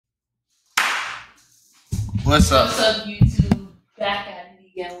What's up? What's up, YouTube? Back at it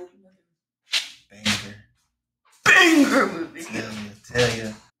again with another banger movie. Tell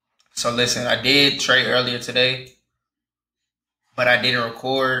you. So listen, I did trade earlier today, but I didn't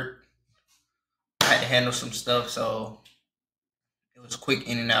record. I had to handle some stuff, so it was quick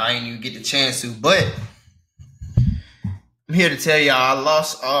in and out. I didn't even get the chance to, but I'm here to tell y'all I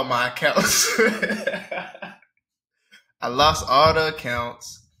lost all my accounts. I lost all the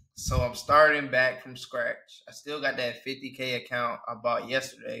accounts, so I'm starting back from scratch. I still got that 50K account I bought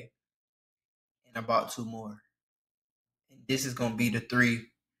yesterday, and I bought 2 more. And this is going to be the 3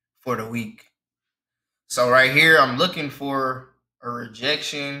 for the week. So right here, I'm looking for a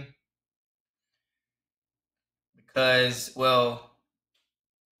rejection because, well,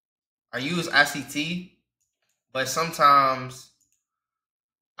 I use ICT, but sometimes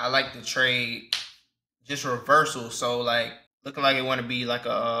I like to trade just reversal. So like looking like it want to be like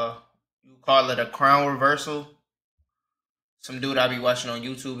you call it a crown reversal. Some dude I be watching on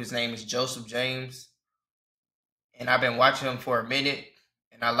YouTube, his name is Joseph James, and I've been watching him for a minute,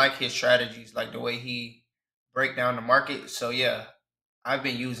 and I like his strategies, like the way he break down the market. So yeah, I've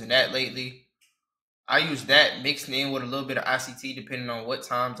been using that lately. I use that mixed in with a little bit of ICT depending on what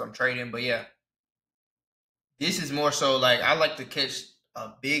times I'm trading. But yeah, this is more so like I like to catch a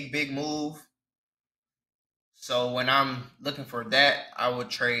big move. So when I'm looking for that, I would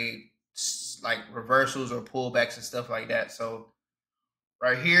trade like reversals or pullbacks and stuff like that. So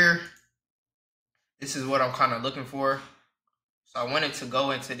right here, this is what I'm kind of looking for. So I wanted to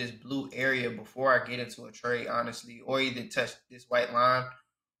go into this blue area before I get into a trade, honestly, or either touch this white line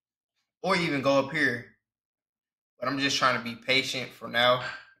or even go up here. But I'm just trying to be patient for now.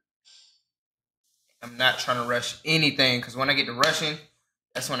 I'm not trying to rush anything because when I get to rushing,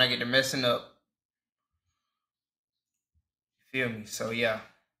 that's when I get to messing up. Feel me? So yeah.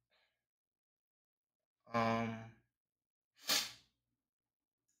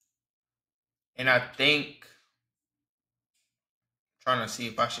 And I think I'm trying to see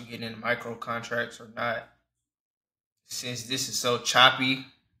if I should get into micro contracts or not. Since this is so choppy, if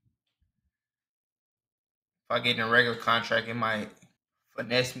I get in a regular contract, it might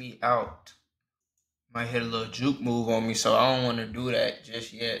finesse me out. Might hit a little juke move on me, so I don't want to do that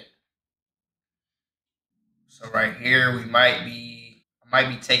just yet. So right here, I might be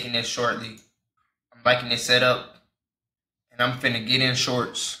taking this shortly. I'm liking this setup, and I'm finna get in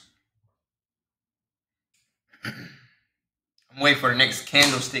shorts. I'm waiting for the next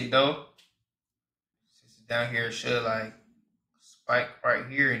candlestick though. Since it's down here, it should like spike right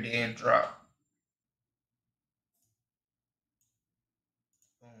here and then drop.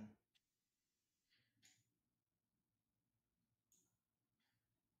 Boom.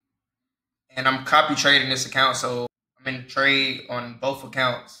 And I'm copy trading this account, so I'm in trade on both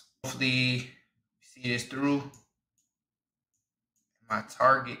accounts. Hopefully, see this through. My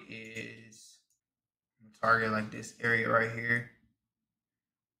target is like this area right here.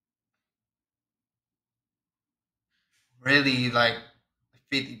 Really like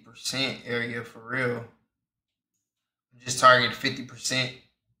 50% area for real. Just target 50%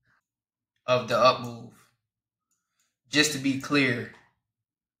 of the up move. Just to be clear.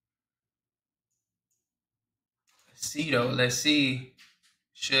 Let's see though. Let's see.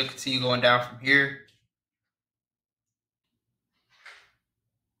 Should continue going down from here.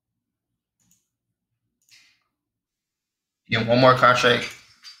 Get one more contract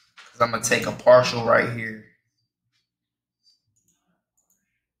because I'm gonna take a partial right here.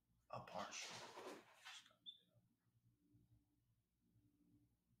 A partial.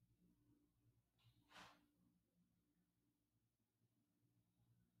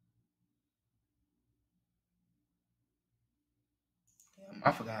 Damn,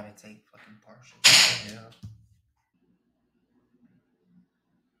 I forgot to take fucking partial. Yeah.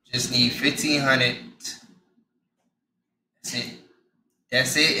 Just need 1,500. That's it.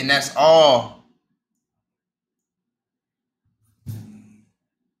 That's it, and that's all. If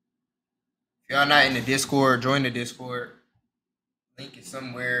y'all not in the Discord, join the Discord. Link is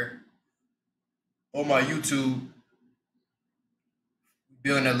somewhere on my YouTube.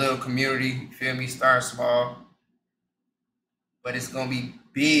 Building a little community, you feel me? Start small. But it's gonna be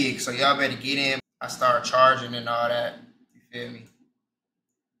big. So y'all better get in. I start charging and all that. You feel me?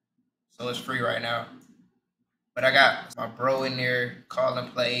 So it's free right now. But I got my bro in there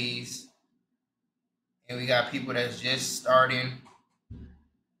calling plays. And we got people that's just starting,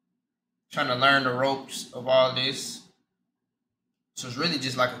 trying to learn the ropes of all this. So it's really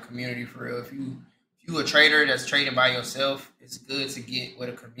just like a community for real. If you a trader that's trading by yourself, it's good to get with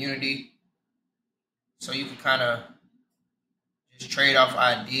a community. So you can kind of just trade off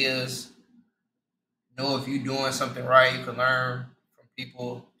ideas, know if you're doing something right. You can learn from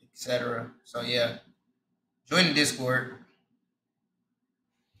people, etc. So yeah, join the Discord.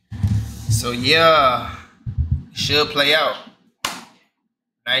 So yeah, it should play out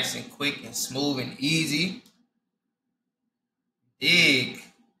nice and quick and smooth and easy. Big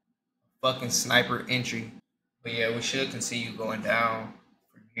fucking sniper entry. But yeah, we should continue going down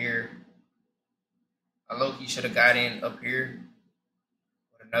from here. I low-key should have got in up here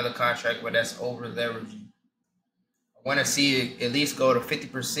with another contract, but that's over leveraging. I want to see it at least go to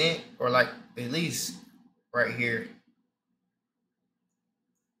 50% or like at least right here.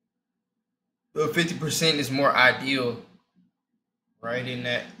 The 50% is more ideal right in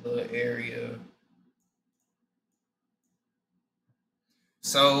that little area.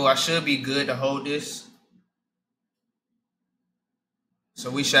 So I should be good to hold this. So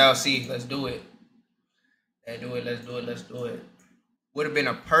we shall see. Let's do it. Let's do it. Let's do it. Let's do it. Would have been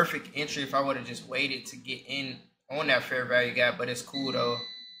a perfect entry if I would have just waited to get in on that fair value gap, but it's cool though.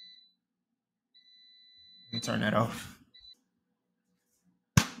 Let me turn that off.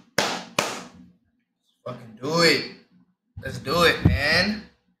 Fucking do it. Let's do it, man.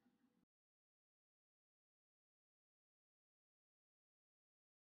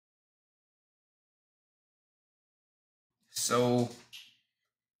 So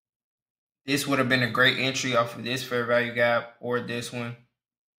this would have been a great entry off of this fair value gap or this one.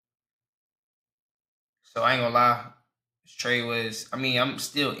 So I ain't gonna lie. This trade was, I mean, I'm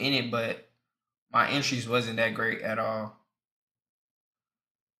still in it, but my entries wasn't that great at all.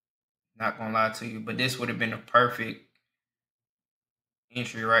 Not gonna lie to you. But this would have been a perfect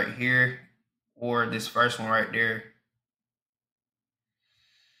entry right here. Or this first one right there.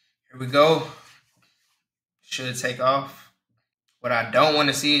 Here we go. Should take off. What I don't want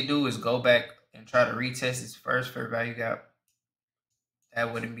to see it do is go back and try to retest its first fair value gap.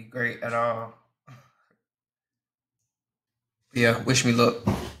 That wouldn't be great at all. Yeah, wish me luck.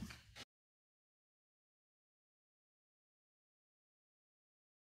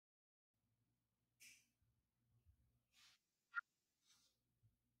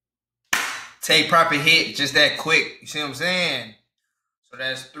 Take profit hit just that quick. You see what I'm saying? So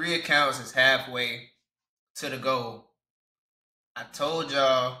that's 3 accounts is halfway to the goal. I told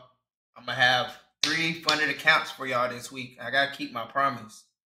y'all I'm gonna have 3 funded accounts for y'all this week. I gotta keep my promise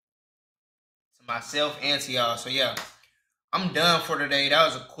to myself and to y'all. So yeah, I'm done for today. That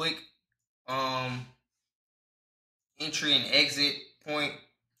was a quick entry and exit point,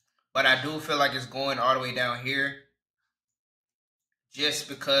 but I do feel like it's going all the way down here just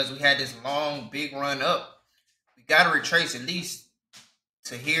because we had this long big run up. We gotta retrace at least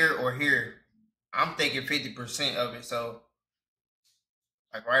to here or here. I'm thinking 50% of it, so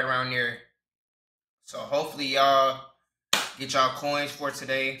like right around there. So hopefully y'all get y'all coins for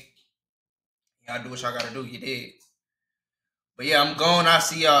today. Y'all do what y'all gotta do. You did. But yeah, I'm going. I'll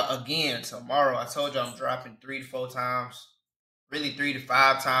see y'all again tomorrow. I told y'all I'm dropping 3 to 4 times, really 3 to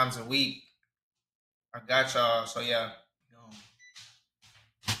 5 times a week. I got y'all. So yeah.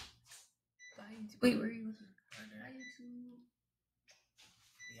 Wait, where are you?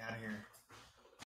 Be out of here.